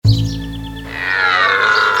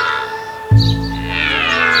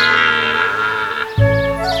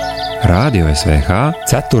Radio SVH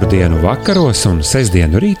ceturtdienu vakaros un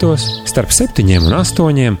sestdienu rītos starp 7 un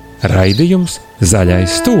 8 raidījums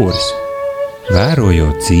Zaļais stūris.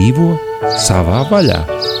 Vērojot dzīvo savā vaļā.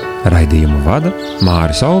 Raidījumu vada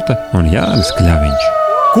Māris Olte un Jānis Kļaviņš.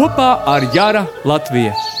 Kopā ar Jara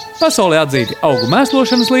Latvija. Pasaulē atzīti augu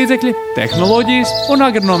mēslošanas līdzekļi, tehnoloģijas un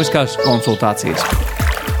agronomiskās konsultācijas.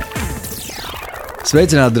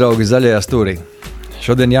 Sveicināti, draugi, Zaļajā stūrī.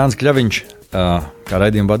 Šodien Jānis Kļaviņš, kā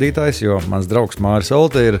raidījuma vadītājs, jo mans draugs Māris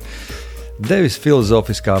Olte ir devis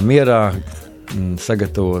filozofiskā mierā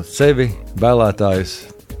sagatavot sevi, vēlētājus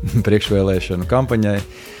priekšvēlēšanu kampaņai.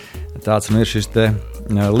 Tāds ir šis te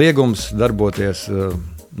liegums darboties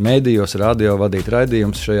mēdījos, radio, vadīt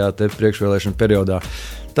raidījumus šajā te priekšvēlēšanu periodā.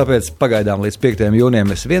 Tāpēc pagaidām līdz 5.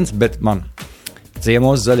 jūnijam es viens, bet man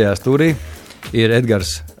ciemos Zaļajā stūrī ir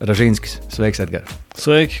Edgars Ražīnskis. Sveiks, Edgar!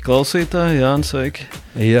 Sveiki, klausītāji! Jāni, sveiki!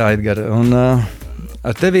 Jā, Edgar, un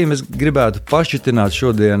ar tevīm es gribētu pašķitināt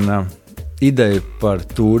šodien ideju par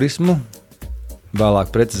turismu,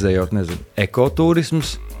 vēlāk precizējot,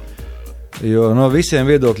 ekoturisms, jo no visiem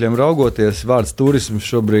viedokļiem raugoties, vārds turisms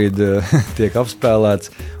šobrīd tiek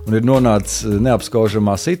apspēlēts un ir nonācis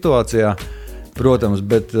neapskaužamā situācijā, protams,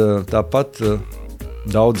 bet tāpat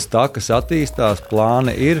daudz takas attīstās,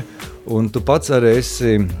 plāni ir, un tu pats arī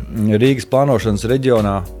esi Rīgas plānošanas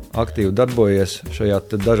reģionā aktīvi darbojies šajā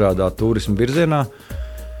dažādā turismu virzienā,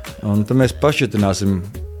 un tad mēs pašķitināsim,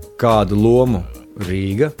 kādu lomu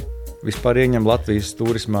Rīga vispār ieņem Latvijas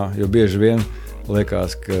turismā, jo bieži vien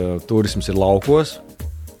liekas, ka turisms ir laukos,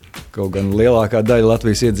 kaut gan lielākā daļa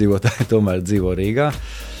Latvijas iedzīvotāji tomēr dzīvo Rīgā,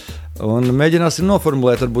 un mēģināsim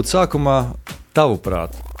noformulēt varbūt sākumā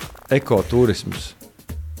tavuprāt, ekoturisms.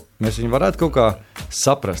 Mēs viņu varētu kaut kā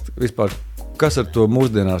saprast, vispār, kas ar to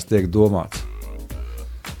mūsdienās tiek domāts.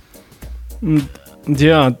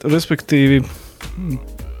 Jā, respektīvi,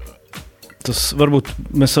 tas varbūt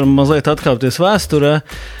mēs varam mazliet atkāpties vēsturē.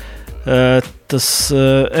 Tas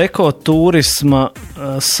ekoturisma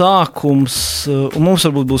sākums, un mums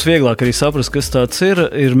varbūt būs vieglāk arī saprast, kas tāds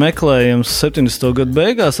ir meklējams 70. gadu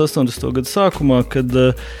beigās, 80. gadu sākumā, kad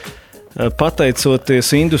pateicoties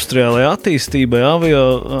industriālajai attīstībai, avio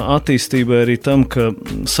attīstībai, arī tam, ka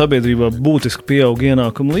sabiedrībā būtiski pieaug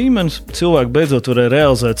ienākumu līmenis, cilvēki beidzot varēja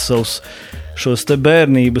realizēt savus šos te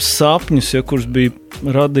bērnības sapņus, kurus bija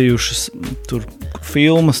radījušas tur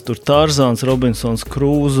filmas, tur Tarzāns, Robinsons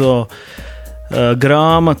Krūzo,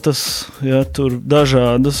 grāmatas, tur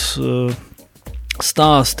dažādas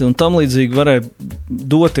stāsti un tam līdzīgi varēja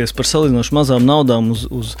doties par salīdzinoši mazām naudām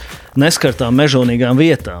uz neskartām mežonīgām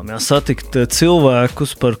vietām, satikt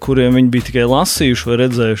cilvēkus, par kuriem viņi bija tikai lasījuši vai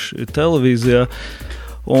redzējuši televīzijā,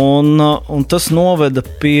 un tas noveda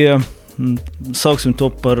pie, sauksim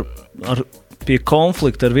to pie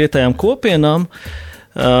konflikta ar vietējām kopienām.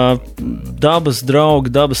 Dabas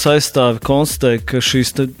draugi, dabas aizstāvi konstatēja, ka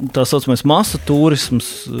šīs tā saucamais masu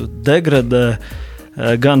turisms degradē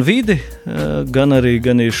gan vidi, gan arī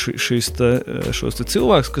šos te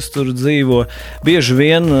cilvēkus, kas tur dzīvo. Bieži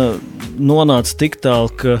vien nonāca tik tālu,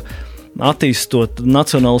 ka attīstot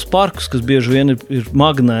nacionālus parkus, kas bieži vien ir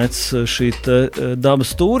magnēts šī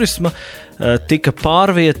dabas turisma, tika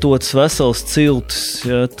pārvietots vesels ciltis.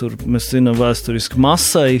 Tur mēs zinām vēsturiski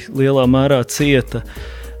Masai lielā mērā cieta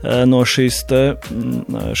no šīs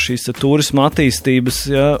turisma attīstības,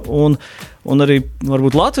 un arī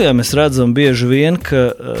varbūt Latvijā mēs redzam bieži vien,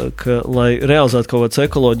 ka lai realizētu kaut kādus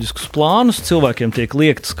ekoloģiskus plānus, cilvēkiem tiek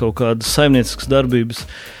liektas kaut kādas saimnieciskas darbības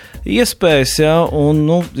iespējas,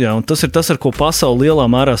 un tas ir tas, ar ko pasaule lielā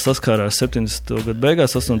mērā saskārās 70. gadu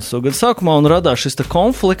beigās, 80. gadu sākumā, un radās šis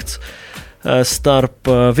konflikts starp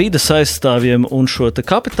vides aizstāvjiem un šo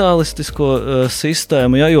kapitalistisko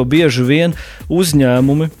sistēmu, jo bieži vien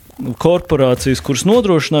uzņēmumi, korporācijas, kuras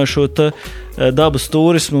nodrošināja šo dabas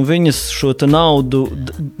turismu, viņas šo naudu,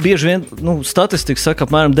 bieži vien, statistika saka,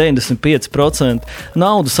 apmēram 95%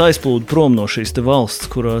 naudas aizplūda prom no šīs valsts,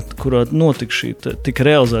 kurā notika tika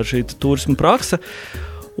realizēta šī turisma prakse.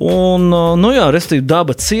 Un, restīvi,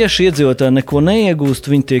 daba cieši, iedzīvotāji neko neiegūst,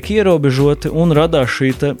 viņi tiek ierobežoti un radās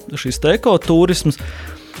šīs ekoturismas.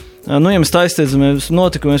 Ja mēs tā aizsteidzamies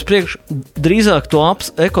notikumiem priekš, drīzāk to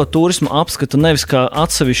ekoturismu apskata nevis kā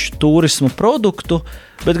atsevišķu turismu produktu,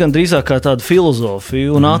 bet gan drīzāk kā tādu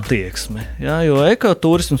filozofiju un attieksmi. Jo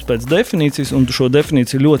ekoturisms pēc definīcijas, un šo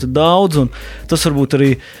definīciju ļoti daudz, un tas varbūt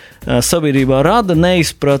arī sabiedrībā rada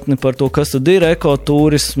neizpratni par to, kas tad ir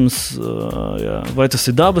ekoturisms, vai tas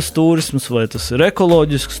ir dabas turisms, vai tas ir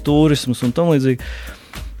ekoloģisks turisms un tam līdzīgi.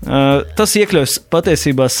 Tas iekļaus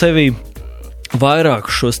patiesībā sevī vairāk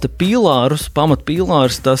šos te pīlārus,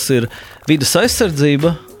 pamatpīlārus, tas ir vides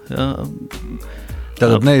aizsardzība,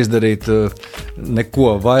 Tātad neizdarīt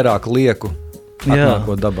neko vairāk lieku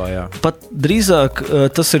atnākot dabā, jā. Pat drīzāk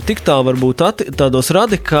tas ir tik tā varbūt tādos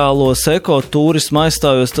radikālos ekoturisma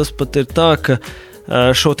aizstāvjos, tas pat ir tā, ka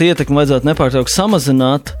šo ietekmi vajadzētu nepārtraukt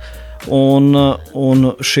samazināt, un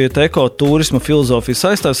šie ekoturisma filozofijas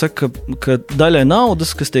aizstāvji saka, ka daļai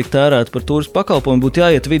naudas, kas tiek tērēta par turismu pakalpojumu, būtu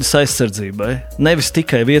jāiet vides aizsardzībai. Nevis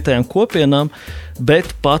tikai vietējām kopienām,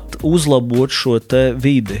 bet pat uzlabot šo te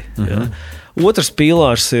vidi. Ja. Otrs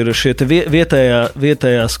pīlārs ir šie te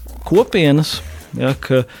vietējās kopienas, ja,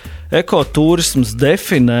 ka ekoturisms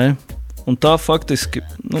definē, un tā faktiski,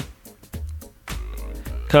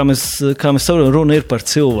 kā mēs saprotam, runa ir par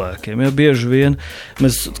cilvēkiem. Ja, bieži vien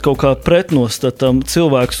mēs kaut kā pretnostatām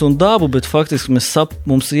cilvēkus un dabu, bet faktiski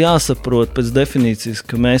mums jāsaprot pēc definīcijas,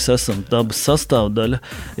 ka mēs esam dabas sastāvdaļa,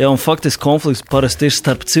 ja, un faktiski konflikts parasti ir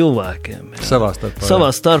starp cilvēkiem. Ja.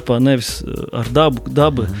 Savā starpā, nevis ar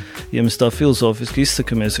dabu, ja mēs tā filozofiski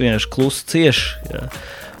izsakamies, vienkārši klusi cieši. Ja.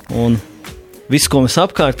 Un viss, ko mēs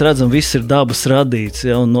apkārt redzam, viss ir dabas radīts,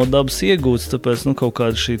 ja, un no dabas iegūts, tāpēc kaut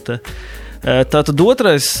kāda šī te. Tātad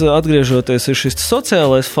otrais, atgriežoties, ir šis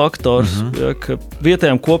sociālais faktors, ja, ka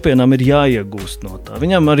vietējām kopienām ir jāiegūst no tā.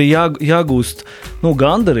 Viņam arī jāgūst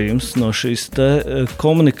gandarījums no šīs te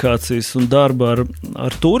komunikācijas un darba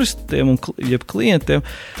ar turistiem un jeb klientiem.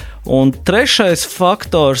 Un trešais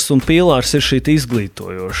faktors un pīlārs ir šī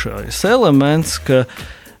izglītojošais elements, ka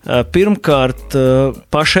pirmkārt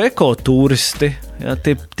paši ekotūristi, ja,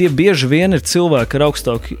 tie bieži vien ir cilvēki ar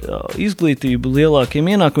augstāku izglītību, lielākiem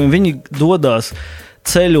ienākumiem. Viņi dodās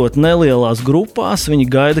ceļot nelielās grupās, viņi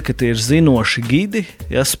gaida, ka tie ir zinoši gidi,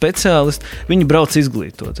 ja, speciālisti. Viņi brauc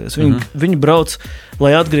izglītoties. Viņi brauc,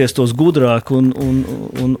 lai atgrieztos gudrāk,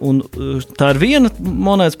 un tā ir viena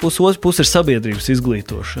monētas puse, otra puse ir sabiedrības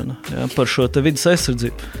izglītošana, ja, par šo te vidas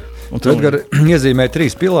aizsardzību. Edgar iezīmē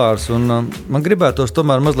 3 pilārus, un man gribētos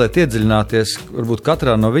tomēr mazliet iedziļināties varbūt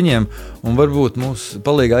katrā no viņiem, un varbūt mums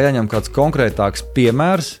palīgā jāņem kāds konkrētāks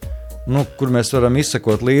piemērs, kur mēs varam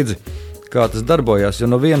izsekot līdzi, kā tas darbojās. Jo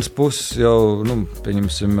no vienas puses jau,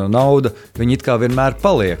 pieņemsim, nauda, viņi it kā vienmēr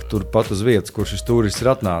paliek turpat uz vietas, kur šis turists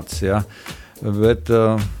ir atnācis. Ja? Bet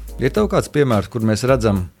ir tev kāds piemērs, kur mēs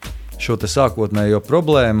redzam šo te sākotnējo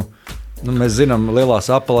problēmu? Mēs zinām,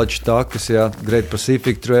 lielās Apalaču takas, ja, Great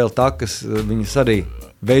Pacific Trail takas, viņas arī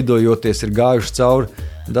veidojoties ir gājuši cauri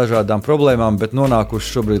dažādām problēmām, bet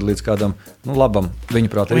nonākuši šobrīd līdz kādam labam,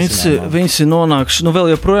 viņuprāt, risinājumam. Viņas ir nonākuši,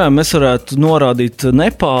 vēl joprojām mēs varētu norādīt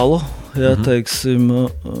Nepālu, ja, teiksim,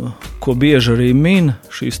 ko bieži arī min,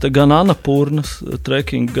 šīs te gan Annapurnas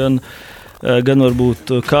trekking, gan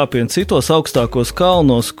varbūt kāpieni citos augstākos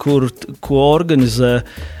kalnos, ko organizē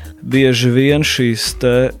bieži vien šīs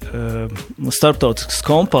starptautiskas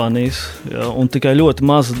kompānijas, ja, un tikai ļoti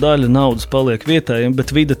maza daļa naudas paliek vietējiem,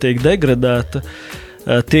 bet vide tiek degradēta,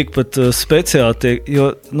 tiek pat speciāli,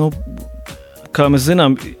 jo, kā mēs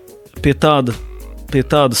zinām, pie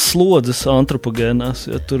tādas slodzes antropogēnās,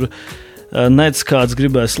 ja, tur nec kāds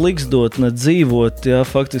gribēs liksdot, ne dzīvot, ja,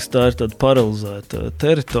 faktiski tā ir tāda paralizēta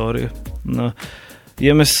teritorija.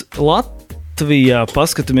 Ja mēs Latvijā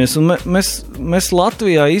paskatāmies, un mēs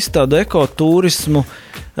Latvijā tādu ekoturismu,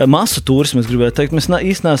 masu turismu, es gribētu teikt, mēs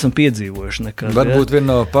īsti neesam piedzīvojuši nekad. Varbūt viena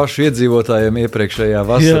no pašu iedzīvotājiem iepriekšējā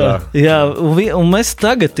vasarā. Jā, un mēs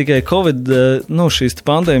tagad tikai Covid, šīs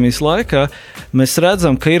pandēmijas laikā, mēs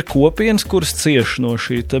redzam, ka ir kopienas, kuras cieš no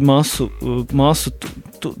šī masu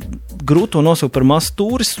grūti to nosaukt par masu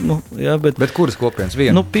turismu. Jā, bet kuras kopienas?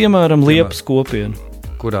 Viena? Piemēram, Liepas kopiena.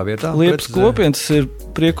 Kurā vietā? Liepas kopiena, tas ir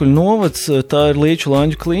Priekuļu novads, tā ir Līču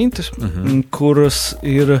Laņģu klintis, kuras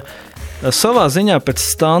ir savā ziņā pēc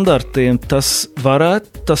standartiem, tas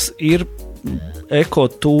ir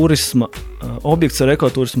ekoturisma objekts ar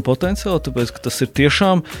ekoturisma potenciālu, tāpēc, ka tas ir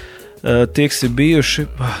tiešām tieks ir bijuši,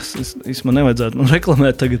 man nevajadzētu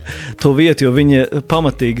reklamēt tagad to vietu, jo viņi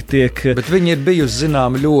pamatīgi tiek. Bet viņi ir bijusi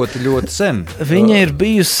zināma ļoti, ļoti sen. Viņa ir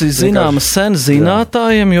bijusi zināma sen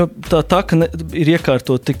zinātājiem, jo tā taka ir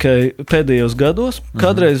iekārtot tikai pēdējos gados.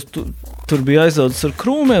 Kādreiz tur bija aizaudzis ar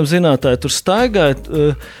krūmiem, zinātāji tur staigāja,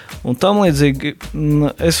 un tam līdzīgi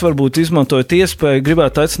es varbūt izmantojot iespēju,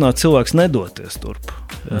 gribētu aicināt cilvēks nedoties turp.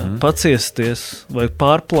 Paciesties vai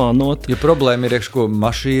pārplānot. Ja problēma ir iekško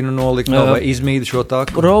mašīnu nolikt vai izmīdi šo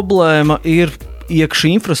taku? Problēma ir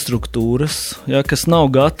iekšā infrastruktūras, ja, kas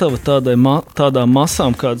nav gatava tādām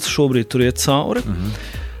masām, kādas šobrīd tur iet cauri.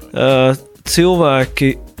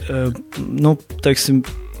 Cilvēki, teiksim,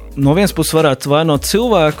 no vienas puses varētu vainot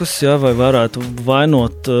cilvēkus, ja, vai varētu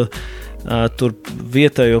vainot tur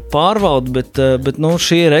vietējo pārvaldu, bet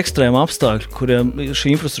šie ir ekstrēmi apstākļi, kuriem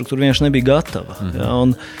šī infrastruktūra vienkārši nebija gatava. Ja,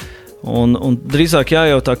 Un drīzāk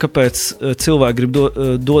jājautā, kāpēc cilvēki grib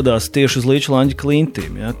dodās tieši uz līča laņģa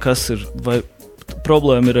klintīm. Ja? Kas ir, vai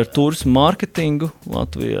problēma ir ar turismu mārketingu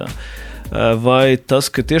Latvijā, vai tas,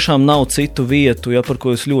 ka tiešām nav citu vietu, ja, par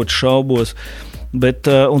ko es ļoti šaubos. Bet,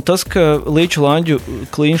 un tas, ka līča laņģu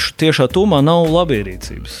klinšu tiešā tūmā nav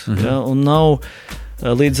labierīcības. Ja? Un nav,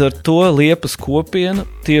 līdz ar to Liepas kopiena,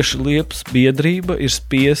 tieši Liepas biedrība ir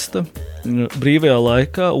spiesta brīvajā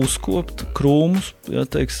laikā uzkopt krūmus, ja,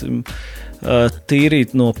 teiksim,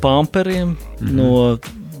 tīrīt no pamperiem, no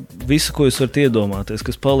visu, ko jūs varat iedomāties,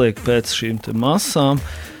 kas paliek pēc šīm te masām.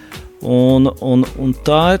 Un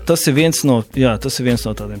tas ir viens no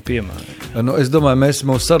tādiem piemēriem. Nu, es domāju, mēs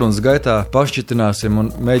mūsu sarunas gaitā pašķitināsim un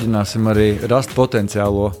mēģināsim arī rast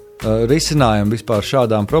potenciālo risinājumu vispār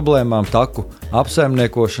šādām problēmām, taku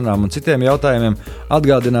apsaimniekošanām un citiem jautājumiem.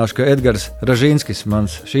 Atgādināšu, ka Edgars Ražīnskis,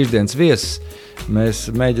 mans šīs dienas viesis, mēs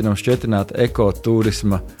mēģinām šķietināt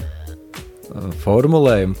ekoturisma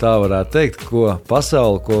formulējumu, tā varētu teikt, ko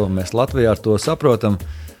pasauli, ko mēs Latvijā ar to saprotam.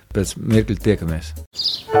 Pēc mirkļa tiekamies.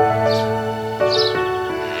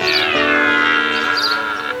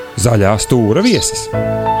 Zaļā stūra viesis.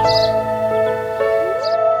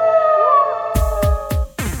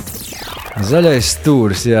 Zaļais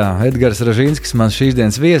stūris, jā. Edgars Ražīnskis, mans šīs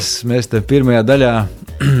dienas viesis. Mēs te pirmajā daļā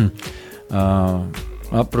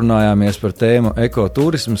aprunājāmies par tēmu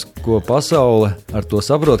ekoturisms, ko pasaule ar to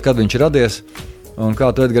saprot, kad viņš radies. Un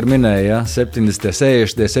kā tu, Edgar, minēji, ja, 70.,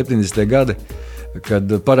 60., 70. gadi, kad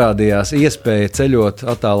parādījās iespēja ceļot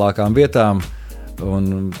attālākām vietām,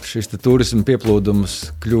 un šis turisma pieplūdums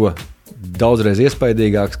kļuva daudzreiz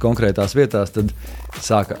iespaidīgāks konkrētās vietās, tad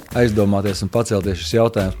sāka aizdomāties un pacelties šis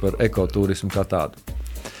jautājums par ekoturismu kā tādu.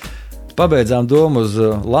 Pabeidzām domu uz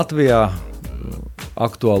Latvijā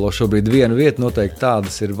aktuālo šobrīd vienu vietu, noteikti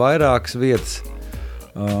tādas ir vairākas vietas.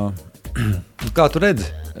 Kā tu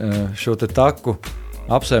redzi šo te taku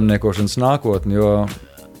apsaimniekošanas nākotni, jo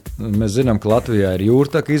mēs zinām, ka Latvijā ir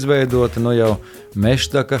jūrtaka izveidota, jau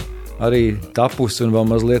mežtaka arī tapusi un vēl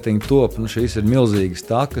mazliet top. Šīs ir milzīgas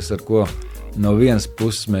takas, ar ko no vienas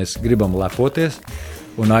puses mēs gribam lepoties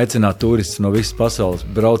un aicināt turistus no visas pasaules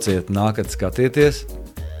brauciet, nākat skatieties.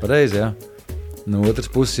 Pareizi, jā. No otras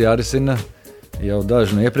puses jārisina jau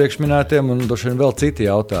daži no iepriekš minētiem un droši vien vēl citi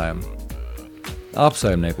jautājumi.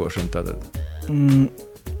 Apsaimniekošana tātad.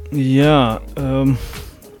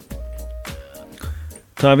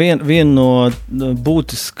 Tā viena no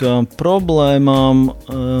būtiskām problēmām,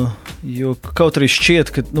 jo kaut arī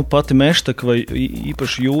šķiet, ka pati mežtaka vai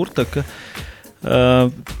īpaši jūrtaka,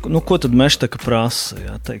 ko tad mežtaka prasa?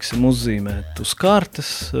 Jā, teiksim, uzzīmēt uz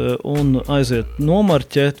kartes un aiziet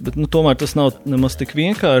nomarķēt, bet tomēr tas nav nemaz tik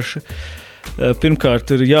vienkārši.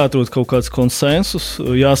 Pirmkārt ir jāatrod kaut kāds konsensus,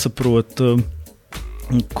 jāsaprot,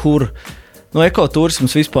 kur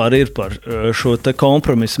ekoturisms vispār ir par šo te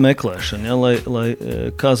kompromisu meklēšanu, ja, lai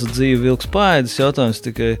kaza dzīve vilks paēdis, jautājums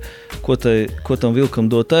tikai, ko tam vilkam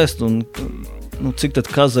dot ēst un cik tad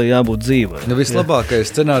kazai jābūt dzīvai.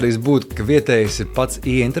 Vislabākais scenārijs būtu, ka vietējais ir pats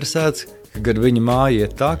ieinteresēts, ka gar viņa māja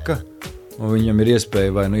iet taka, un viņam ir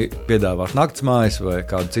iespēja vai piedāvāt nakts mājas vai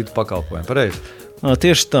kādu citu pakalpojumu. Pareizi?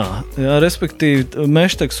 Tieši tā. Jā, respektīvi,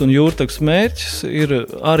 mežtaks un jūrtaks mērķis ir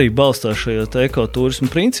arī balstās šajā ekoturismu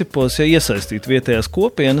principos, ja iesaistīt vietējās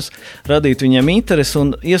kopienas, radīt viņiem interesi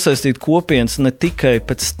un iesaistīt kopienas ne tikai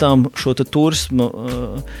pēc tam šo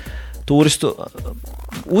turistu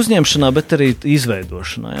uzņemšanā, bet arī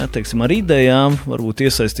izveidošanā. Jā, teiksim, ar idejām, varbūt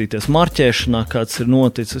iesaistīties marķēšanā, kāds ir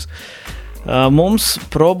noticis. Mums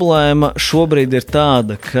problēma šobrīd ir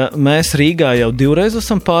tāda, ka mēs Rīgā jau 2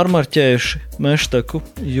 esam pārmarķējuši mežtaku,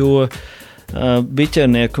 jo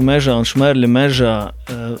biķernieku mežā un šmerļa mežā,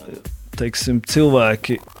 teiksim,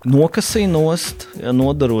 cilvēki nokasīja nost, ja,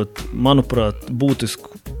 nodarot, manuprāt,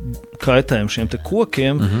 būtisku kaitējumu šiem te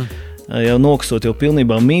kokiem, jau nokasot jau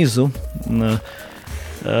pilnībā mizu.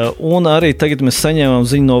 Un arī tagad mēs saņēmām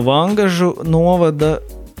ziņu no Vangažu novada,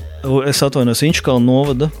 Inčkalnu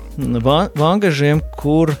novada Vangažiem,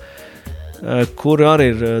 kur arī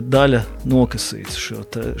ir daļa nokasīts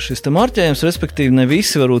šis te marķējums, respektīvi ne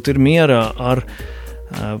visi varbūt ir mierā ar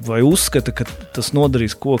vai uzskata, ka tas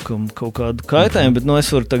nodarīs kokam kaut kādu kaitējumu, bet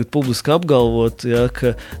es varu tagad publiski apgalvot, ja,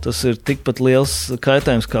 ka tas ir tikpat liels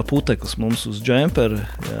kaitējums kā puteklis mums uz džempera,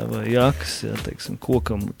 ja, vai jakas, ja, teiksim,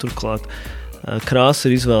 kokam turklāt krāsa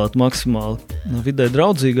ir izvēlēta maksimāli vidē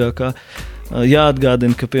draudzīgākā.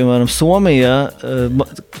 Jāatgādina, ka, piemēram, Somijā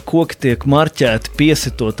koki tiek marķēti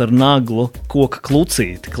piesitot ar naglu koka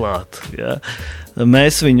klucīti klāt. Ja.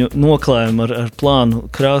 Mēs viņu noklājam ar plānu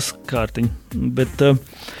krāskārtiņu, bet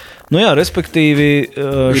Nu jā, respektīvi...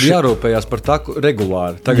 Ir jārūpējās par taku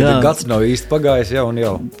regulāri. Tagad gads nav īsti pagājis jau un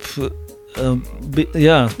jau.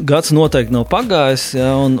 Jā, gads noteikti nav pagājis,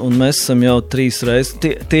 jā, un mēs esam jau 3 reizes.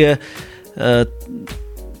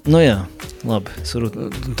 Nu jā, labi.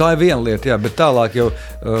 Tā ir viena lieta, jā, bet tālāk jau,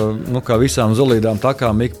 kā visām zolīdām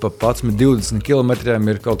takām, ik pa 11-20 kilometriem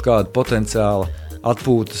ir kaut kāda potenciāla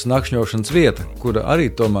atpūtas, nakšņošanas vieta, kura arī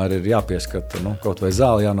tomēr ir jāpieskata, kaut vai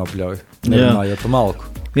zāli jānopļauj, nerunājot pa malku.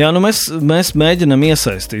 Jā, mēs mēģinam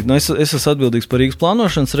iesaistīt. Es esmu atbildīgs par Rīgas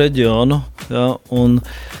plānošanas reģionu, jā, un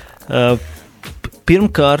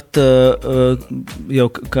pirmkārt, jau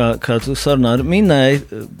kā tu sarunā minēji,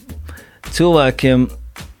 cilvēkiem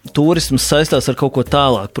turisms saistās ar kaut ko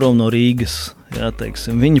tālāk prom no Rīgas. Jā,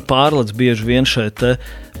 teiksim, viņi pārlec bieži vien šai te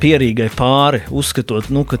pierīgai pāri, uzskatot,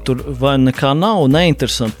 ka tur vai nekā nav,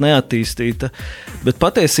 neinteresanti, neattīstīta, bet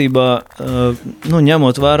patiesībā,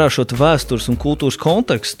 ņemot vērā šo vēstures un kultūras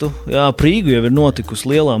kontekstu, jā, Rīgu jau ir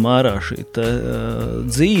notikusi lielā mērā šī te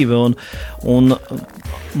dzīve, un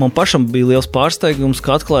man pašam bija liels pārsteigums,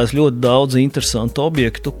 ka atklājas ļoti daudz interesantu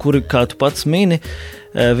objektu, kuri, kā tu pats mini,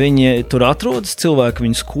 viņi tur atrodas, cilvēki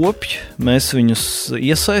viņus kopj, mēs viņus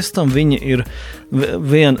iesaistam, viņi ir,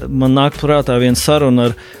 man nāk prātā viena saruna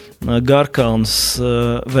ar Garkalnas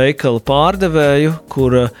veikala pārdevēju,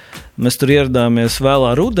 kur mēs tur ieradāmies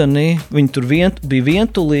vēlā rudenī, viņi tur bija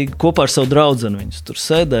vientulīgi, kopā ar savu draudzeni viņus tur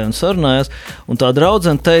sēdēja un sarunājās, un tā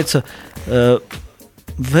draudzene teica,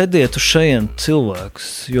 vediet uz šajien cilvēkus,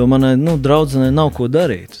 jo manai draudzenei nav ko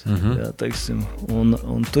darīt. Jā, teiksim,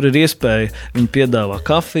 un tur ir iespēja, viņi piedāvā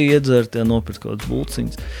kafiju iedzert, nopirkt kaut kādas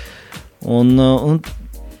bulciņas.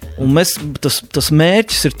 Un mēs, tas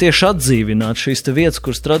mērķis ir tieši atdzīvināt šīs te vietas,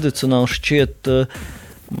 kuras tradicionāli šķiet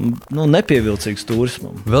nepievilcīgas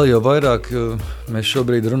turismam. Vēl jau vairāk mēs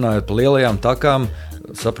šobrīd runājot par lielajām takām,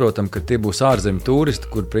 saprotam, ka tie būs ārzemju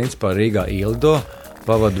turisti, kur principā Rīgā ielido,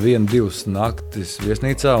 pavadu 1-2 naktis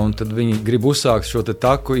viesnīcā, un tad viņi grib uzsākt šo te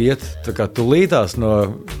taku, iet tā kā tulītās no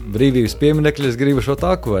brīvības pieminekļa, es gribu šo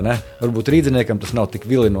taku, vai ne? Varbūt rīdziniekam tas nav tik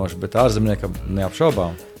vilinoši, bet ārzemniekam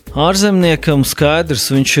neapšaubām. Ārzemniekam skaidrs,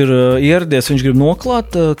 viņš ir ieradies, viņš grib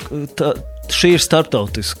noklāt, šī ir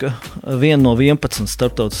starptautiska, viena no 11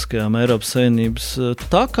 starptautiskajām Eiropas Savienības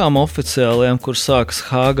takām oficiālajām, kur sākas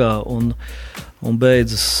Hāgā un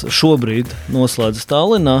beidzas šobrīd noslēdzas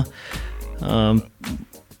Tallinā.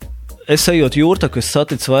 Es ejot jūrtaku, es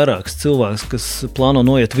saticu vairākus cilvēkus, kas plāno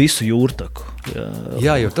noiet visu jūrtaku.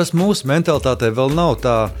 Jā, jo tas mūsu mentalitātē vēl nav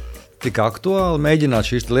tā tik aktuāli mēģināt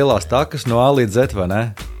šīs lielās takas no A līdz Z, vai ne?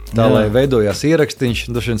 Tā, lai veidojās ierakstīņš,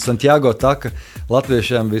 Santiago taka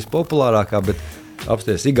latviešiem vispopulārākā, bet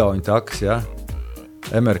apsties igauņu takas, jā,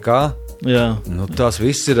 MRK. Jā. Tās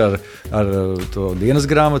viss ir ar to dienas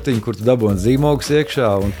grāmatiņu, kur tu dabūni zīmogus iekšā,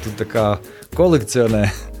 un tu tā kā kolekcionē.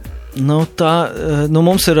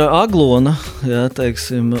 Mums ir Aglona, jā,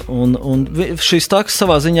 teiksim, un šīs takas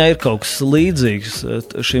savā ziņā ir kaut kas līdzīgs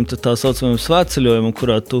šim tā saucamajam svētceļojumam,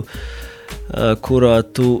 kurā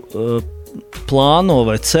tu plāno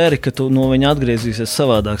vai ceri, ka tu no viņa atgriezīsies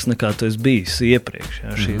savādāks nekā tu esi bijis iepriekš.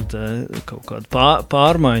 Jā, šī kaut kāda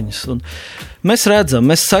pārmaiņas. Un mēs redzam,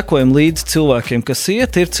 mēs sekojam līdzi cilvēkiem, kas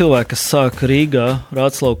iet. Ir cilvēki, kas sāk Rīgā,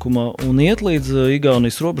 Rātslaukumā un iet līdz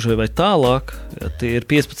Igaunijas robežai vai tālāk. Jā, tie ir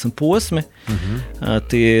 15 posmi,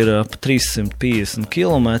 tie ir ap 350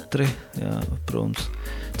 kilometri. Jā, protams.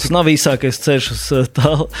 Tas nav īsākais ceļš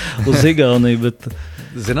uz Igauniju, bet...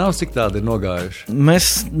 Zināms, cik tādi ir nogājuši?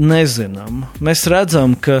 Mēs nezinām. Mēs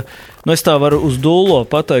redzam, ka, es tā varu uz dūlo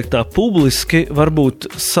pateikt tā publiski, varbūt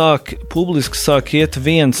publiski sāk iet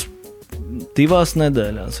 1-2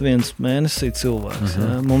 nedēļās, 1 mēnesī cilvēks. Ja?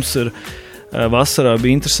 Mums ir vasarā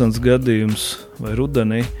bija interesants gadījums, vai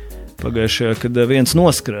rudenī pagājušajā, kad viens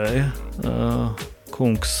noskrēja,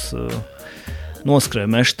 kungs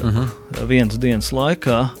noskrēja Meštaku 1 dienas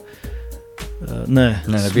laikā.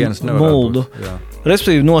 Vienas Muldu.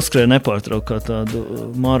 Respektīvi noskrēja nepārtraukt kā tādu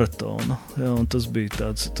maratonu. Jā, un tas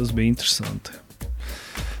bija interesanti.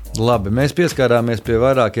 Labi, mēs pieskārāmies pie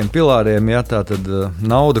vairākiem pilāriem. Jā, tā tad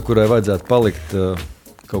nauda, kurai vajadzētu palikt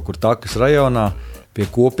kaut kur takas rajonā, pie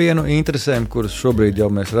kopienu interesēm, kuras šobrīd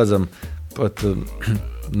jau mēs redzam pat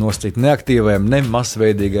nosacīt neaktīvajiem,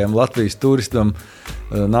 nemasveidīgajiem Latvijas turistam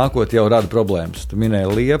nākot jau rada problēmas. Tu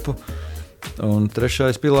minēji Liepu. Un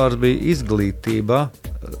 3. pilārs bija izglītībā.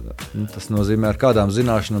 Tas nozīmē, ar kādām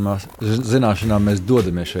zināšanām mēs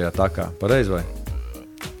dodamies šajā takā. Pareizi vai?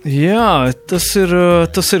 Jā, tas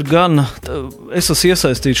ir gan. Es esmu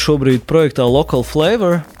iesaistīts šobrīd projektā Local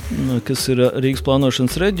Flavor, kas ir Rīgas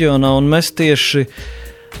plānošanas reģionā, un mēs tieši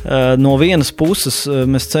no vienas puses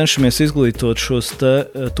mēs cenšamies izglītot šos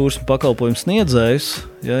turismu pakalpojumu sniedzējus,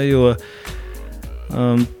 ja, jo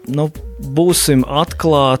būsim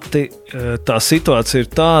atklāti, tā situācija ir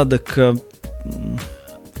tāda, ka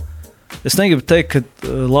es negribu teikt, ka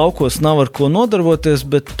laukos nav ar ko nodarboties,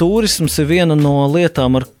 bet turisms ir viena no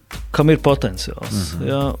lietām, kam ir potenciāls.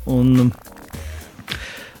 Ja, un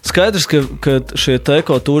skaidrs, ka šie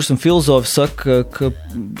ekoturismu filozofi saka, ka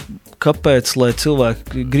kāpēc, lai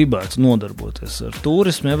cilvēki gribētu nodarboties ar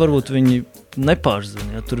turismu, ja varbūt viņi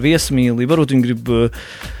nepārzina, ja tur viesmīlī, varbūt viņi grib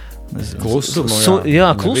klusumu,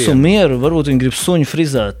 klusumu mieru, varbūt viņi grib suņu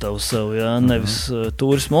frizētavu sev, ja, nevis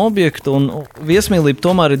turismu objektu, un viesmīlība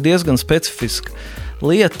tomēr ir diezgan specifiska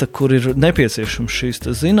lieta, kur ir nepieciešams šīs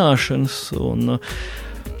zināšanas, un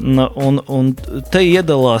te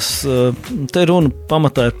iedalās, te runa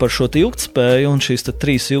pamatā ir par šo ilgtspēju un šīs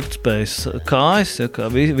 3 ilgtspējas kājas, ja, kā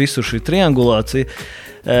visu šī triangulācija,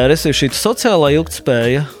 respektīvi šī sociālā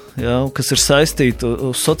ilgtspēja, ja, kas ir saistīta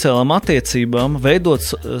uz sociālām attiecībām, veidot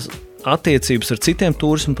attiecības ar citiem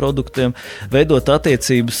turismu produktiem, veidot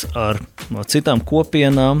attiecības ar citām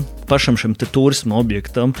kopienām, pašam šim turismu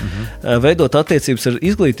objektam, veidot attiecības ar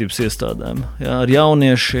izglītības iestādēm, ja, ar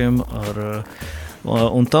jauniešiem,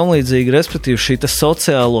 un tam līdzīgi, respektīvi šī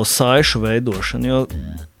sociālo saišu veidošana,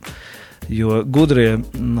 jo gudrie,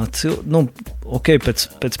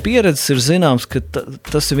 pēc pieredzes ir zināms, ka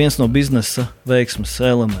tas ir viens no biznesa veiksmes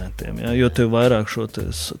elementiem, ja, jo tev vairāk šo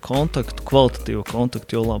kontaktu, kvalitatīvo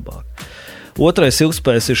kontaktu, jo labāk. Otrais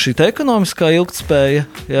ilgtspējas ir šī ekonomiskā ilgtspēja,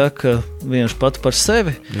 ja, ka viens pats par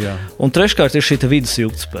sevi, un treškārt ir šī vidas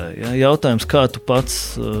ilgtspēja. Ja, jautājums, kā tu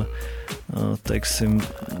pats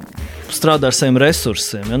strādā ar saviem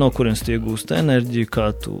resursiem, ja, no kurienes tu iegūst enerģiju, kā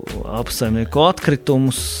tu apsaimnieko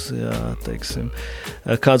atkritumus, ja,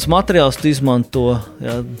 kādus materiālus tu izmanto,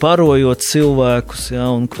 ja, barojot cilvēkus, ja,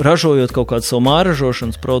 un ražojot kaut kādu savu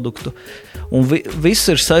mājražošanas produktu. Un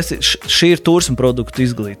viss ir saistīts, šī ir turismu produktu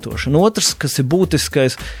izglītošana. Otrs, kas ir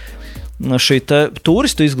būtiskais, šī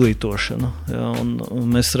turistu izglītošana, ja, un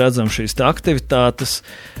mēs redzam šīs aktivitātes,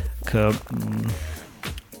 ka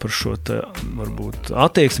par šo varbūt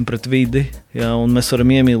attieksmi pret vidi, ja, un mēs varam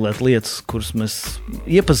iemīlēt lietas, kuras mēs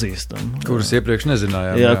iepazīstam. Kuras iepriekš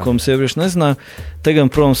nezinājām. Jā, ko mēs iepriekš nezinājām. Te gan,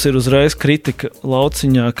 protams, ir uzreiz kritika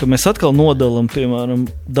lauciņā, ka mēs atkal nodalam, piemēram,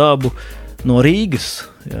 dabu no Rīgas,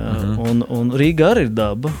 ja, un Rīga arī ir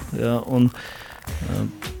daba, ja, un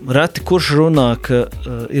reti kurš runā, ka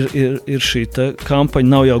ir šī kampaņa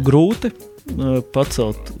nav jau grūti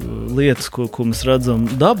pacelt lietas, ko mēs redzam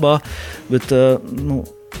dabā, bet,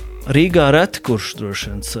 Rīgā reti kurš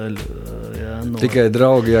droši vien ceļ. Jā, tikai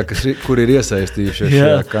draugi, jā, kur ir iesaistījušies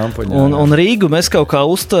šajā kampaņā. Un Rīgu mēs kaut kā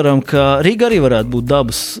uztaram, ka Rīga arī varētu būt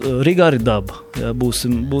dabas. Rīgā arī daba. Jā,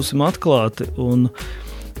 būsim atklāti. Un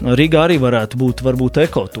Rīgā arī varētu būt varbūt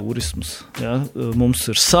ekoturisms. Jā. Mums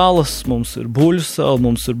ir salas, mums ir Buļļu sala,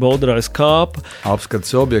 mums ir Baudrājas kāpa.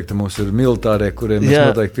 Apskates objekti mums ir militārie, kuriem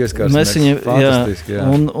mēs noteikti pieskārsimies. Fantastiski. Jā.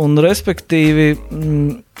 Un respektīvi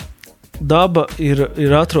daba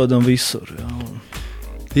ir atrodama visur.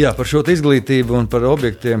 Jā, par šo izglītību un par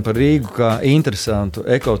objektiem, par Rīgu kā interesantu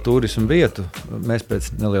ekoturismu vietu mēs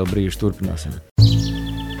pēc neliela brīža turpināsim.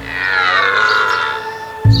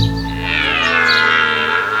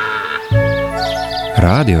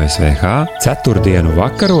 Radio SVH 4.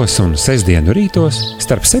 vakaros un 6. rītos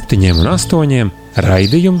starp 7 un 8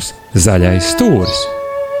 raidījums Zaļais stūris.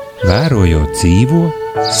 Vērojot dzīvo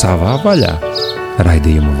savā vaļā.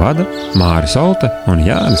 Raidījumu vada Māris Olta un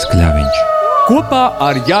Jānis Kļaviņš. Kopā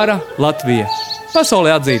ar Jara Latvija.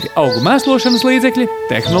 Pasaulē atzīti augu mēslošanas līdzekļi,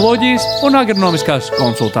 tehnoloģijas un agronomiskās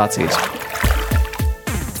konsultācijas.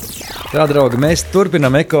 Tā, draugi, mēs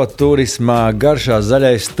turpinam ekoturismā garšā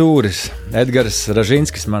Zaļais stūris. Edgars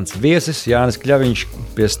Ražinskis, mans viesis, Jānis Kļaviņš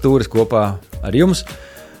pie stūris kopā ar jums.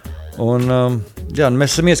 Un,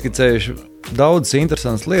 mēs esam ieskicējuši daudzas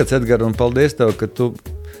interesantas lietas, Edgar, un paldies tev, ka tu,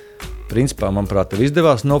 principā, manuprāt, tev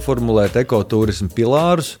izdevās noformulēt ekoturismu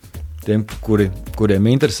pilārus. Tiem,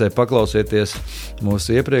 kuriem interesē, paklausieties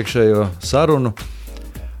mūsu iepriekšējo sarunu.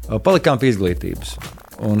 Palikām pie izglītības.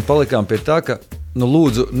 Un palikām pie tā, ka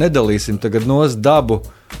lūdzu, nedalīsim tagad nost dabu,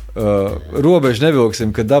 robežu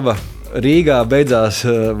nevilksim, ka daba Rīgā beidzās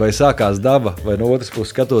vai sākās daba, vai no otras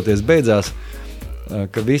puses skatoties beidzās,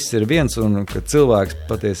 ka viss ir viens un ka cilvēks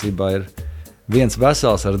patiesībā ir viens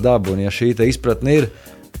vesels ar dabu. Un ja šī izpratne ir,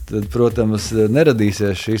 tad, protams,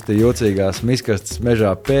 neradīsies šīs jocīgās miskastes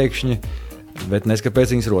mežā pēkšņi, bet nes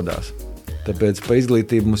kāpēc viņas rodās. Tāpēc par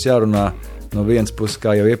izglītību mums jārunā no vienas puses,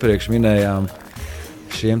 kā jau iepriekš minējām,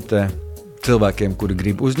 šiem te cilvēkiem, kuri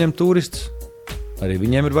grib uzņemt turistus, arī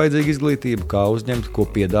viņiem ir vajadzīga izglītība, kā uzņemt, ko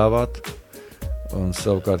piedāvāt. Un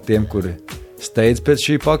savukārt tiem, kuri steidz pēc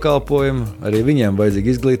šī pakalpojuma, arī viņiem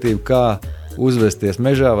vajadzīga izglītība, kā uzvesties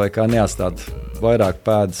mežā vai kā neatstāt vairāk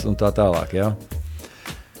pēdas un tā tālāk. Ja?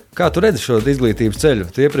 Kā tu redzi šo izglītības ceļu?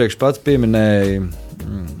 Tu iepriekš pats pieminēji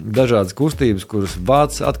dažādas kustības, kuras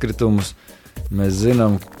vāc atkritumus. Mēs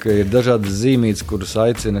zinām, ka ir dažādas zīmītes, kuras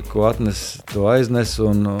aicina, ko atnes, to aiznes.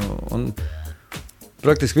 Un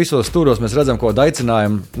praktiski visos stūros mēs redzam, ko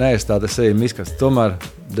aicinājumu neaizstāt ar sevi miskast. Tomēr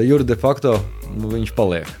de jure de facto viņš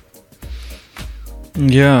paliek.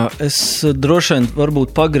 Jā, es droši vien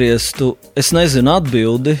varbūt pagrieztu, es nezinu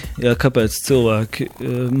atbildi, jā, kāpēc cilvēki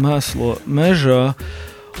mēslo mežā,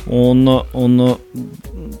 un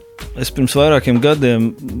es pirms vairākiem gadiem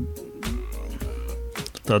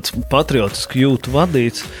tāds patriotisku jūtu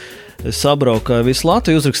vadīts, es sabraukāju visu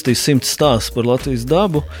Latviju, uzrakstīju 100 stāstus par Latvijas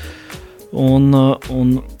dabu, un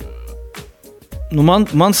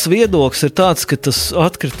mans viedoklis ir tāds, ka tas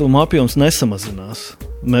atkrituma apjoms nesamazinās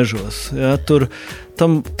mežos. Jā,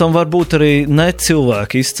 tam var būt arī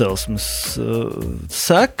necilvēku izcelsmes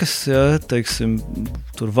sekas, jā, teiksim,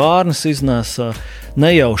 tur vārnas iznēsā,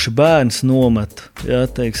 nejauši bērns nomet, jā,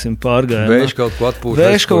 teiksim, pārgājienā. Vējš kaut ko atpūš.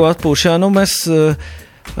 Vējš kaut ko atpūš, jā, mēs,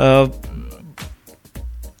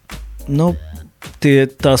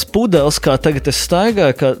 tās pudeles, kā tagad es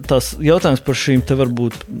staigāju, kā tās jautājums par šīm te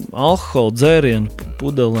varbūt alkohola dzērienu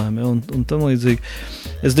pudelēm, ja, un tam līdzīgi.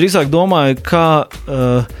 Es drīzāk domāju, kā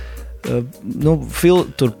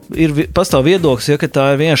tur pastāv viedoklis, ja, ka tā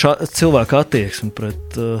ir vienkārši cilvēka attieksme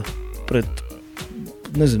pret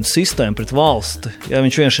nezinu, sistēmu, pret valsti. Ja,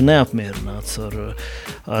 viņš vienkārši ir neapmierināts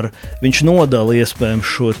viņš nodala iespējams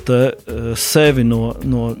šo te sevi no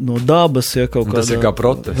dabas, ja, kaut kādā tas ir kā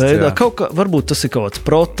protests, veidā. Varbūt tas ir kaut kāds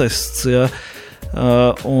protests, ja,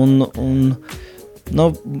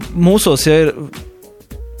 mūsos, ja ir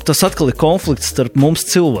tas atkal ir konflikts starp mums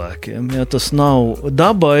cilvēkiem. Ja, tas nav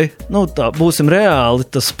dabai, tā būsim reāli,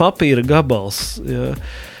 tas papīra gabals. Ja.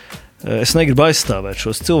 Es negribu aizstāvēt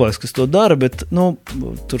šos cilvēkus, kas to dara, bet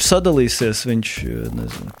tur sadalīsies viņš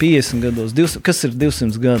 50 gados, 200, kas ir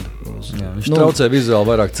 200 gadu. Jā, viņš traucē vizuāli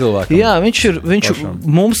vairāk cilvēkam. Jā,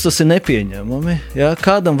 mums tas ir nepieņemami. Jā,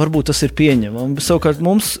 kādam varbūt tas ir pieņemami. Savukārt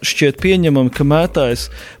mums šķiet pieņemami, ka mētājas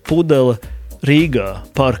pudele Rīgā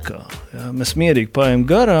parkā. Jā, mēs mierīgi paejam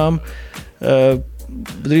garām.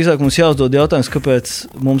 Drīzāk mums jāuzdod jautājums, kāpēc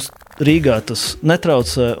mums Rīgā tas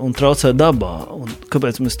netraucē un traucē dabā. Un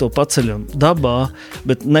kāpēc mēs to paceļam dabā,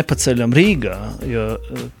 bet nepaceļam Rīgā.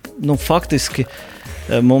 Jo faktiski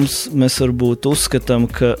mēs varbūt uzskatām,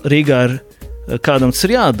 ka Rīgā ir kādam tas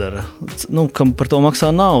ir jādara, kam par to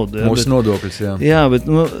maksā naudu. Mūsu nodokļus, jā. Jā, bet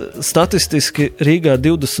statistiski Rīgā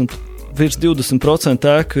virs 20%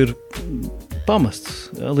 ēku ir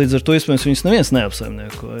pamests. Ja? Līdz ar to iespējams viņas neviens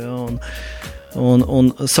neapsaimnieko. Ja?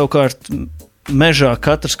 Un savukārt mežā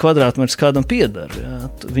katrs kvadrātmetrs kādam pieder.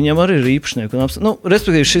 Ja? Viņam arī ir īpašnieki.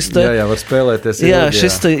 Respektīvi šis te... Jā, var spēlēties.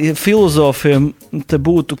 Šis te filozofiem te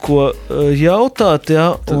būtu ko jautāt.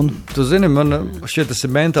 Ja? Tu zini, man šķiet tas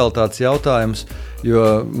ir mentalitātes jautājums,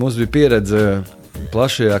 jo mums bija pieredze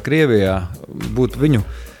plašajā Krievijā būt viņu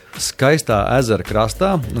skaistā ezera krastā,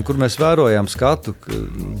 kur mēs vērojām skatu,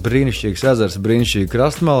 brīnišķīgs ezers, brīnišķīga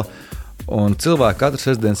krastmala, un cilvēki katru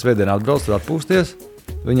svētdienu atbrauc tur atpūsties.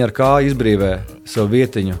 Viņi ar kāju izbrīvē savu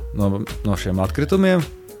vietiņu no šiem atkritumiem,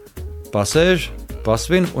 pasēž,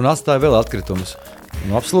 pasvin un atstāja vēl atkritumus.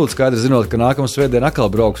 Absolūti skaidri zinot, ka nākamā svētdiena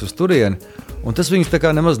atkal brauks uz turieni, un tas viņus tā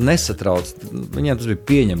kā nemaz nesatrauc. Viņiem tas bija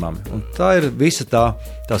pieņemami. Un tā ir visa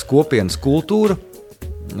tās kopienas kultūra,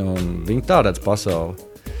 un viņi tā redz pasauli.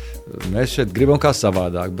 Mēs šeit gribam kā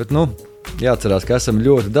savādāk, bet jāatcerās, ka esam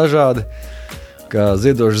ļoti dažādi, kā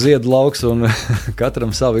ziedošs ziedu lauks, un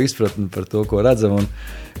katram savu izpratni par to, ko redzam un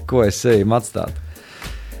ko es ejam atstāt.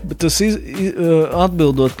 Bet tas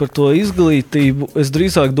atbildot par to izglītību, es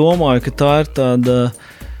drīzāk domāju, ka tā ir tāda,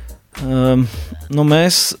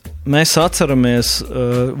 mēs atceramies,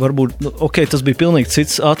 varbūt, tas bija pilnīgi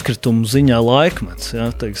cits atkritumu ziņā laikmets, ja,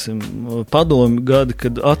 teiksim, padomju gadi,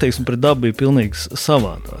 kad attieksme pret dabu bija pilnīgi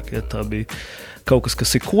savādāk, ja, tā bija kaut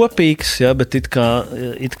kas ir kopīgs, ja, bet it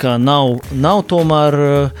kā nav tomēr,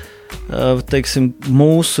 teiksim,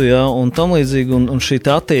 mūsu, ja, un tam līdzīgi, un šī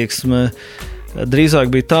attieksme drīzāk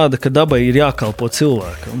bija tāda, ka dabai ir jākalpo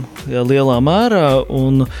cilvēkam, ja, lielā mērā,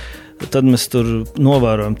 un tad mēs tur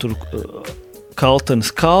novērojam Kaltenes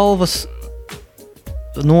kalvas,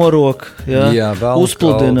 norok, ja,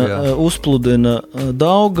 uzpludina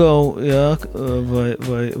Daugavu, ja,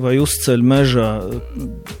 vai uzceļ mežā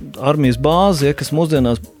armijas bāzi, ja, kas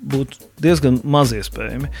mūsdienās būtu diezgan maz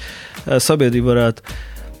iespējami. Sabiedrība varētu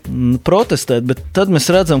protestēt, bet tad mēs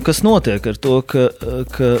redzam, kas notiek ar to,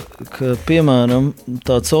 ka piemēram,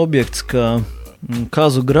 tāds objekts kā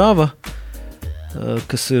Kazu grava,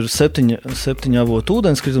 kas ir 7 avotu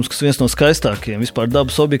ūdenskritums, kas viens no skaistākajiem vispār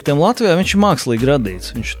dabas objektiem Latvijā, viņš ir mākslīgi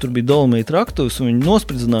radīts. Viņš tur bija dolomīta raktuves, un viņu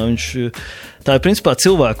nospridzināja. Tā ir principā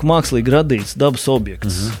cilvēku mākslīgi radīts dabas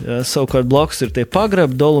objekts. Ja, savukārt blakus ir tie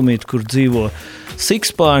pagrabi dolomīti, kur dzīvo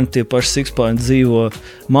sikspārņi, tie paši sikspārņi dzīvo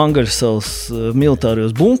Mangaļsalas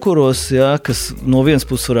militārijos bunkuros, ja, kas no vienas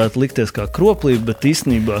puses varētu likties kā kroplība, bet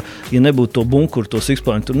īstenībā, ja nebūtu to bunkuru, to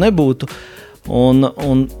sikspārņi tur nebūtu. Un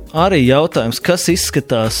arī jautājums, kas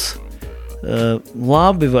izskatās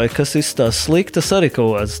labi vai kas izskatās slikti, tas arī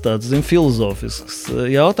kaut kāds tāds, filozofisks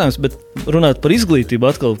jautājums, bet runāt par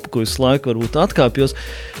izglītību atkal, ko es laiku varbūt atkāpjos,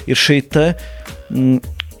 ir šī te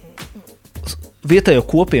vietējo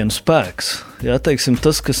kopienu spēks. Jā, teiksim,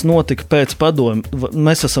 tas, kas notika pēc padomu,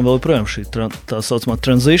 mēs esam vēl projām šī tā saucamā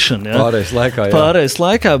transition. Jā, pārējais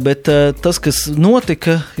laikā, bet tas, kas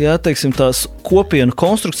notika, jā, teiksim, tās kopienu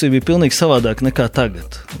konstrukcija bija pilnīgi savādāk nekā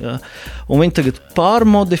tagad. Jā. Un viņa tagad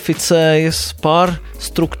pārmodificējas,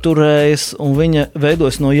 pārstruktūrējas un viņa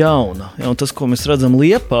veidojas no jauna. Jā, un tas, ko mēs redzam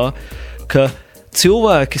Liepā, ka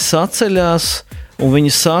cilvēki saceļās un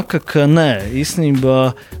viņi saka, ka nē, īstenībā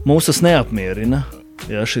mūs tas neapmierina.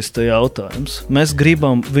 Jā, šis te jautājums. Mēs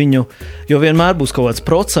gribam viņu, jo vienmēr būs kaut kāds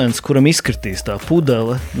procents, kuram izkritīs tā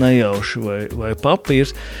pudele nejauši vai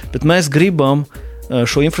papīrs, bet mēs gribam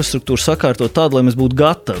šo infrastruktūru sakārtot tādu, lai mēs būtu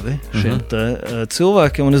gatavi šiem te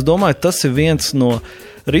cilvēkiem, un es domāju, tas ir viens no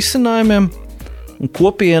risinājumiem, un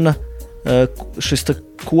kopiena, šis te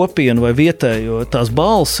kopiena vai vietējo tās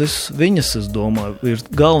balsis, viņas, es domāju, ir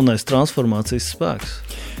galvenais transformācijas spēks.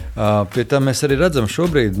 Pie tā mēs arī redzam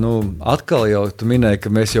šobrīd, atkal jau tu minēji, ka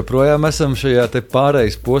mēs joprojām esam šajā te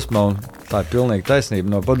pārejas posmā, un tā ir pilnīgi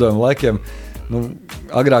taisnība no padomu laikiem.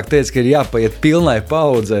 Agrāk teica, ka ir jāpaiet pilnai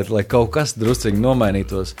paaudzēt, lai kaut kas drusciņi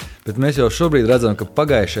nomainītos, bet mēs jau šobrīd redzam, ka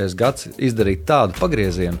pagājušais gads izdarīt tādu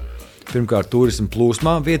pagriezienu. Pirmkārt, turismu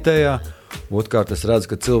plūsmā vietējā, otrkārt, es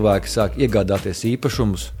redzu, ka cilvēki sāk iegādāties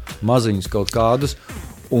īpašumus, maziņus kaut kādus,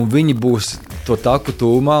 un viņi būs to taku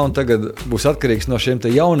tūmā, un tagad būs atkarīgs no šiem te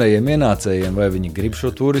jaunajiem ienācējiem, vai viņi grib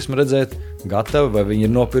šo turismu redzēt gatavi, vai viņi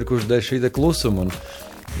ir nopirkuši dēļ šī te klusuma un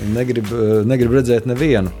negrib redzēt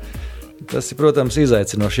nevienu. Tas ir, protams,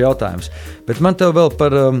 izaicinošs jautājums. Bet man tev vēl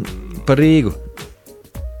par Rīgu.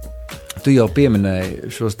 Tu jau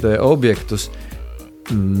pieminēji šos te objektus,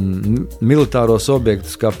 militāros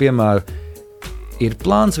objektus, kā piemēram, ir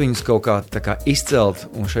plāns viņus kaut kā izcelt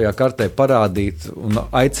un šajā kartē parādīt un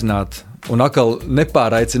aicināt, un atkal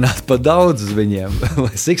nepāraicināt pa daudz uz viņiem,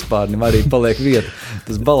 lai sikspārnim arī paliek vieta,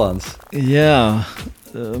 tas balans. Jā,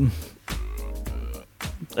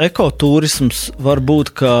 ekoturisms var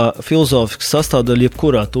būt kā filozofisks sastāvdaļa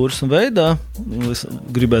jebkurā turisma veidā. Es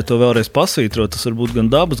gribēju to vēlreiz pasvītrot, tas var būt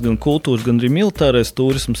gan dabas, gan kultūras, gan arī militārais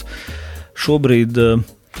turisms. Šobrīd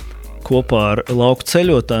kopā ar lauku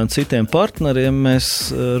ceļotājiem un citiem partneriem mēs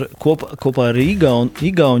kopā ar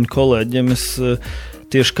igauņu kolēģiem mēs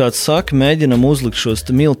tieši kāds saka, mēģinam uzlikt šos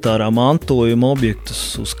militārā mantojuma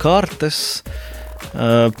objektus uz kartes.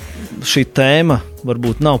 Šī tēma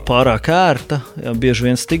varbūt nav pārāk ērta, jā, bieži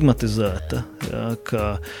vien stigmatizēta, jā, kā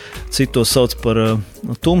citos sauc par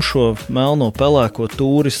tumšo, melno, pelēko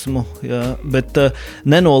turismu, jā, bet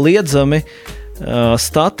nenoliedzami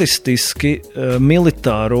statistiski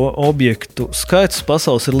militāro objektu skaits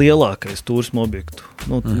pasaules ir lielākais turismu objektu.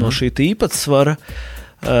 No šī īpatsvara,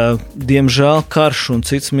 diemžēl karš un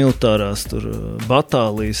cits militārās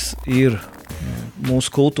batālijas ir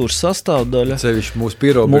mūsu kultūras sastāvdaļa. Sevišķi mūsu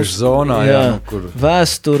pierobežu zonā. Kur...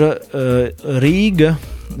 Vēsture, Rīga,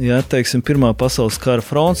 jā, teiksim, Pirmā pasaules kara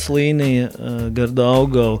fronts līnija, Garda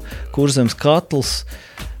Augava, Kurzemes katls,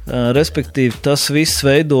 respektīvi tas viss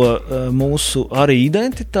veido mūsu arī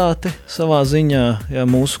identitāti savā ziņā, jā,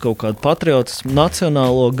 mūsu kaut kādu patriotismu,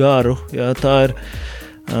 nacionālo garu, jā, tā ir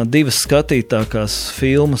divas skatītākās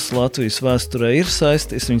filmas Latvijas vēsturē ir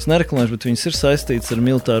saistītas, viņas nereklamēšu, bet viņas ir saistītas ar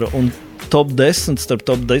militāro, un starp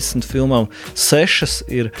top 10 filmām 6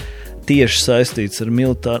 ir tieši saistīts ar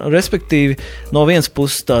militāru. Respektīvi, no vienas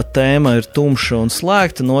puses tā tēma ir tumša un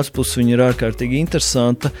slēgta, no otras puses viņa ir ārkārtīgi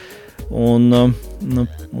interesanta, un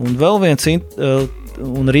vēl viens,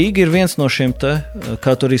 un Rīga ir viens no šiem te,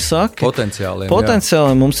 kā tu arī saki,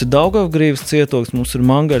 potenciāliem. Mums ir Daugavgrīvas cietoksnis, mums ir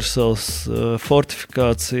Mangaļsalas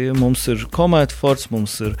fortifikācija, mums ir Komēta forts,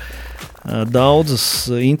 mums ir daudzas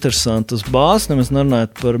interesantas bāzes, nemaz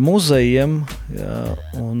nerunājot par muzejiem, jā,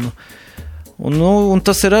 un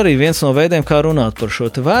tas ir arī viens no veidiem, kā runāt par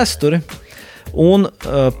šo te vēsturi, un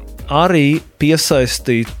arī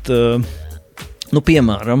piesaistīt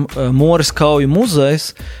piemēram, Mores kauju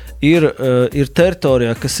muzejs ir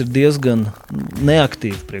teritorijā, kas ir diezgan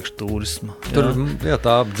neaktīva priekš turisma. Tur,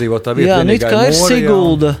 tā apdzīvotā vieta vienīgā ir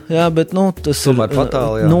Sigulda, bet, tas tomēr ir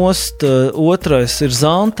patāli, nost. Otrais ir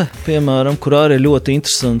Zante, piemēram, kur arī ļoti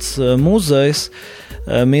interesants muzejs,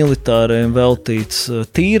 militāriem veltīts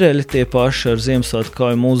tīreļi, tie paši ar Ziemassvētku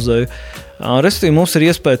kauju muzeju. Respektīvi, mums ir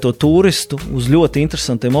iespēja to turistu uz ļoti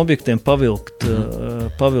interesantiem objektiem pavilkt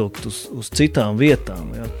uz citām vietām,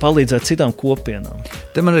 palīdzēt citām kopienām.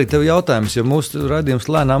 Te man arī tev jautājums, jo mūsu raidījums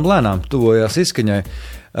lēnām tuvojās izskaņai.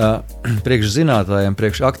 Priekš zinātājiem,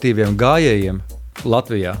 priekš aktīviem gājējiem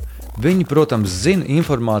Latvijā. Viņi, protams, zina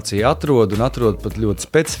informāciju, atrod pat ļoti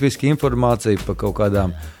specifisku informāciju par kaut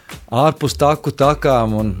kādām ārpus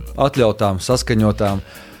takām un atļautām, saskaņotām.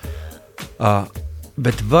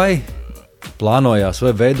 Bet vai plānojās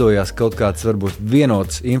vai veidojās kaut kāds varbūt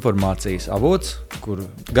vienots informācijas avots, kur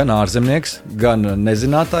gan ārzemnieks, gan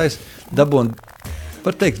nezinātājs dabūna,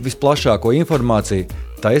 var teikt, visplašāko informāciju,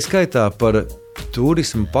 tā izskaitā par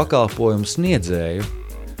turismu pakalpojumu sniedzēju,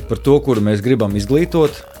 par to, kuru mēs gribam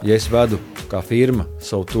izglītot. Ja es vedu kā firma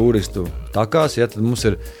savu turistu takās, tad mums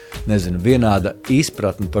ir, vienāda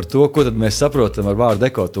izpratne par to, ko tad mēs saprotam ar vārdu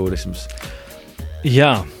ekoturisms.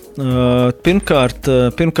 Jā. Pirmkārt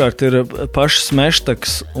ir pašas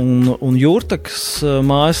Mežtakas un Jūrtakas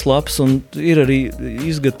mājaslaps, un ir arī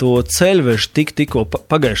izgatavot ceļveži tikko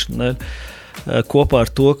pagājušajā nedēļā kopā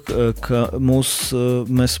ar to, ka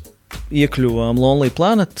mēs iekļuvām Lonely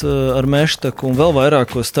Planet ar Mežtaku un vēl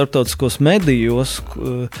vairākos starptautiskos medijos,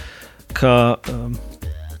 kā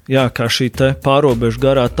šī te pārobežu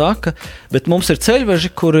garā taka, bet mums ir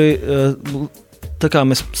ceļveži, kuri, tā kā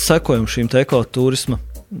mēs sekojam šīm te ekoturisma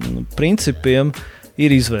principiem,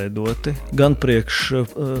 ir izveidoti gan priekš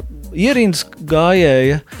ierindas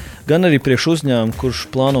gājēja, gan arī priekš uzņēmumu, kurš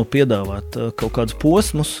plāno piedāvāt kaut kādus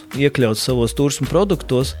posmus, iekļaut savos turismu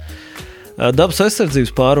produktos. Dabas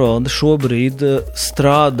aizsardzības pārvalde šobrīd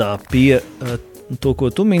strādā pie to, ko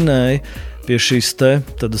tu minēji, pie šīs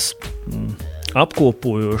tādas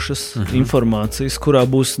apkopojošas informācijas, kurā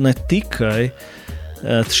būs ne tikai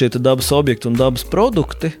šie dabas objekti un dabas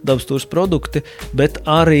turisma produkti, bet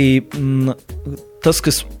arī tas,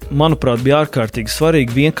 kas, manuprāt, bija ārkārtīgi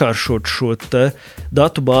svarīgi, vienkāršot šo te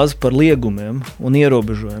datu bāzi par liegumiem un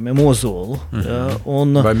ierobežojumiem, ozolu.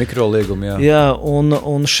 Vai mikroliegumi,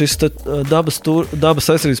 un šis dabas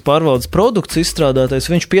aizsardzības pārvaldes produkts izstrādātais,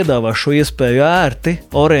 viņš piedāvā šo iespēju ērti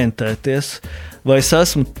orientēties, vai es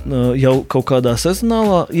esmu jau kaut kādā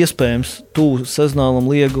sezonālā, iespējams, tuvu sezonālam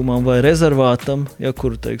liegumam vai rezervātam,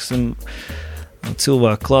 kur, teiksim,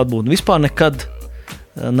 cilvēku klātbūtne vispār nekad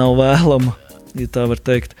nav vēlama, ja tā var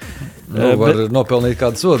teikt. Var nopelnīt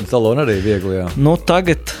kādu sodu talonu arī viegli, jā.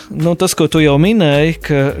 Tagad, tas, ko tu jau minēji,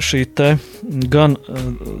 ka šī te gan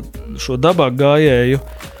šo dabā gājēju,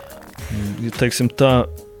 teiksim tā,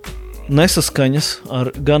 nesaskaņas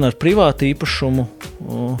gan ar privātu īpašumu,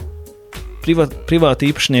 privāti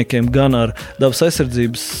īpašniekiem, gan ar dabas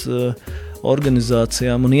aizsardzības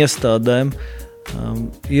organizācijām un iestādēm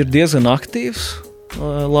ir diezgan aktīvs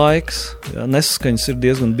laiks, nesaskaņas ir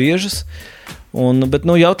diezgan biežas, bet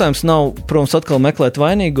jautājums nav, protams, atkal meklēt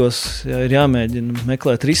vainīgos, ir jāmēģina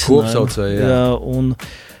meklēt risinājumu. Kopsaucēji, un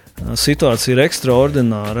situācija ir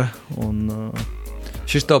ekstraordināra.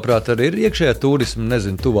 Šis, tavuprāt, arī ir iekšējā turisma,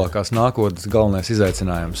 tuvākās nākotnes galvenais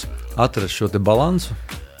izaicinājums – atrast šo te balansu?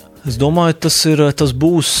 Es domāju, tas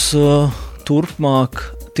būs turpmāk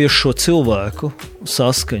tieši šo cilvēku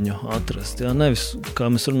saskaņu atrast. Nevis, kā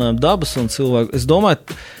mēs runājam, dabas un cilvēku. Es domāju,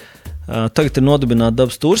 tagad ir nodibināta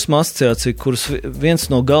dabas turisma asociācija, kuras viens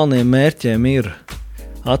no galvenajiem mērķiem ir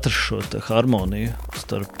atrast šo harmoniju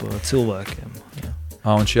starp cilvēkiem.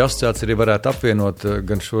 Un šī asociācija arī varētu apvienot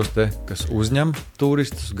gan šos te, kas uzņem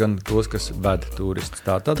turistus, gan tos, kas ved turistus.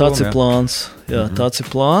 Tāds ir plāns. Tāds ir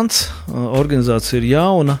plāns. Organizācija ir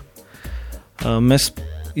jauna. Mēs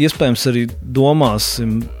iespējams arī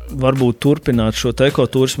domāsim, varbūt turpināt šo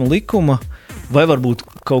ekoturismu likuma, vai varbūt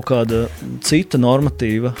kaut kāda cita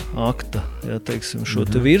normatīva akta, teiksim, šo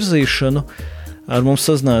te virzīšanu. Ar mums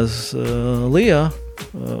sazinājās Lijā,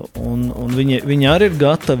 un viņi arī ir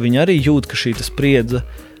gatavi, viņi arī jūt, ka šī spriedze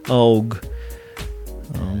aug.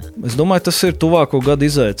 Es domāju, tas ir tuvāko gadu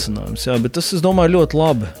izaicinājums, bet tas, es domāju, ļoti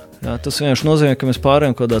labi. Tas vienkārši nozīmē, ka mēs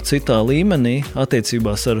pārējām kādā citā līmenī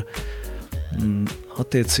attiecībās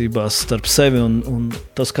starp sevi un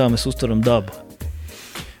tas, kā mēs uztveram dabu.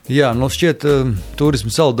 Jā, šķiet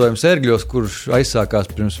turisma saldojums Ērgļos, kurš aizsākās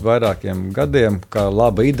pirms vairākiem gadiem, kā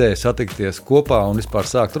laba ideja satikties kopā un vispār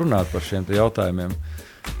sākt runāt par šiem jautājumiem.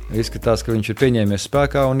 izskatās, ka viņš ir pieņēmies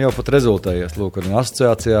spēkā un jau pat rezultējies. Lūk, gan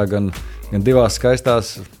asociācijā, gan divās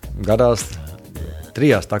skaistās, garās,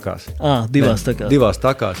 3 takās. Divās takās. 2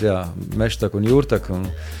 takās, jā, Mežtaka un Jūrtaka.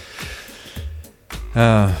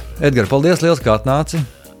 Edgar, paldies liels, ka atnāci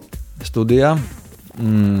studijā.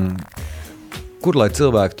 Kur lai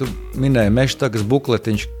cilvēki, tu minēji Mežtakas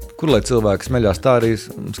bukletiņš, kur lai cilvēki smeļās tā arī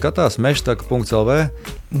skatās, mežtaka.lv?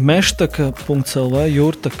 Mežtaka.lv,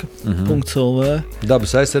 jūrtaka.lv.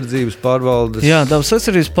 Dabas aizsardzības pārvaldes. Jā, dabas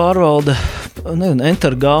aizsardzības pārvalde,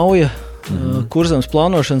 Enter Gauja, Kurzemes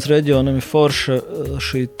plānošanas reģionam ir forša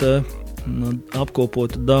šī te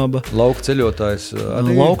apkopota daba. Lauku ceļotājs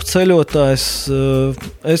arī? Lauku ceļotājs,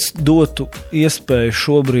 es dotu iespēju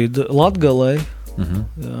šobrīd Latgalei,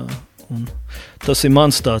 jā, un tas ir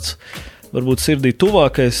mans tāds, varbūt sirdī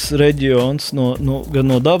tuvākais reģions, gan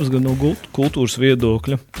no dabas, gan no kultūras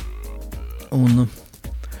viedokļa. Un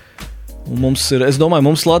mums ir, es domāju,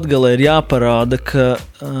 mums Latgalē ir jāparāda,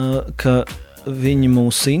 ka viņi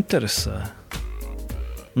mūs interesē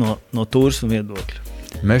no turisma viedokļa.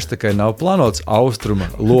 Mežtakai nav plānots austruma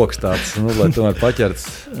loks tāds, lai tomēr paķerts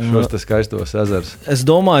šos te skaistos ezers. Es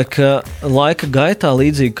domāju, ka laika gaitā,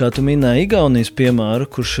 līdzīgi kā tu minēji Igaunijas piemēru,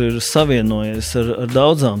 kurš ir savienojies ar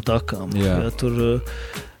daudzām takām. Jā. Ja, tur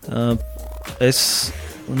es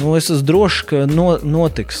esmu drošs, ka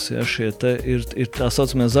notiks, ja, šie te ir tā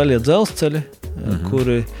saucamie zaļie dzelzceļi,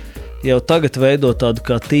 kuri jau tagad veido tādu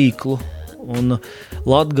kā tīklu. Un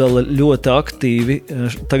Latgale ļoti aktīvi,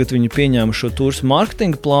 tagad viņi pieņēma šo turismu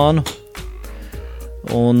mārketinga plānu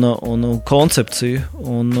un koncepciju,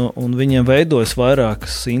 un viņiem veidojas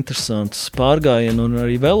vairākas interesantas pārgājienu un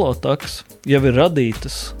arī velotakas jau ir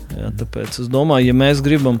radītas. Jā, tāpēc es domāju, ja mēs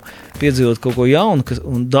gribam piedzīvot kaut ko jaunu,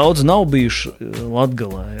 un daudz nav bijuši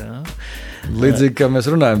Latgalē. Jā. Līdzīgi, kā mēs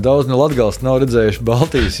runājam, daudz no Latgales nav redzējuši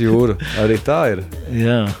Baltijas jūru. Arī tā ir.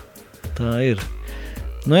 Jā, tā ir.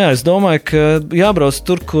 Jā, es domāju, ka jābrauc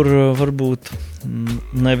tur, kur varbūt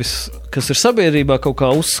nevis, kas ir sabiedrībā kaut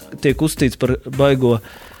kā tiek uzstīts par baigo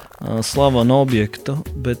slavenu objektu,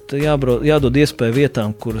 bet jādod iespēju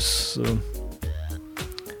vietām, kuras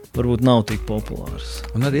varbūt nav tik populāras.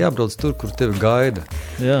 Un arī jābrauc tur, kur tevi gaida.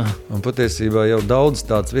 Jā. Un patiesībā jau daudz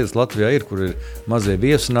tādas vietas Latvijā ir, kur ir mazie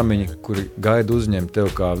viesu namiņi, kuri gaida uzņemt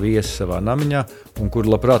tev kā viesi savā namiņā, un kur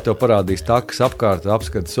labprāt tev parādīs takas apkārt,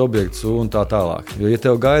 apskates objektus un tā tālāk. Jo, ja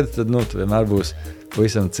tev gaida, tad vienmēr būs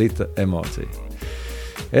pavisam cita emocija.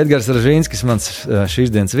 Edgars Ražīnskis, mans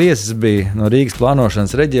šīs dienas viesis, bija no Rīgas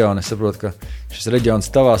plānošanas reģiona. Es saprotu, ka šis reģions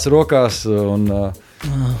tavās rokās, un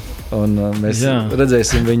mēs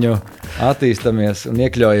redzēsim viņu attīstamies un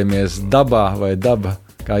iekļaujamies dabā, vai daba,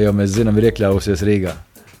 kā jau mēs zinām, ir iekļaujusies Rīgā.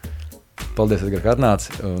 Paldies, Edgar, ka atnāci,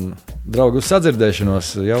 un draugi uz sadzirdēšanos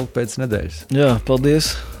jau pēc nedēļas. Jā, paldies,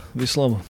 visu labu!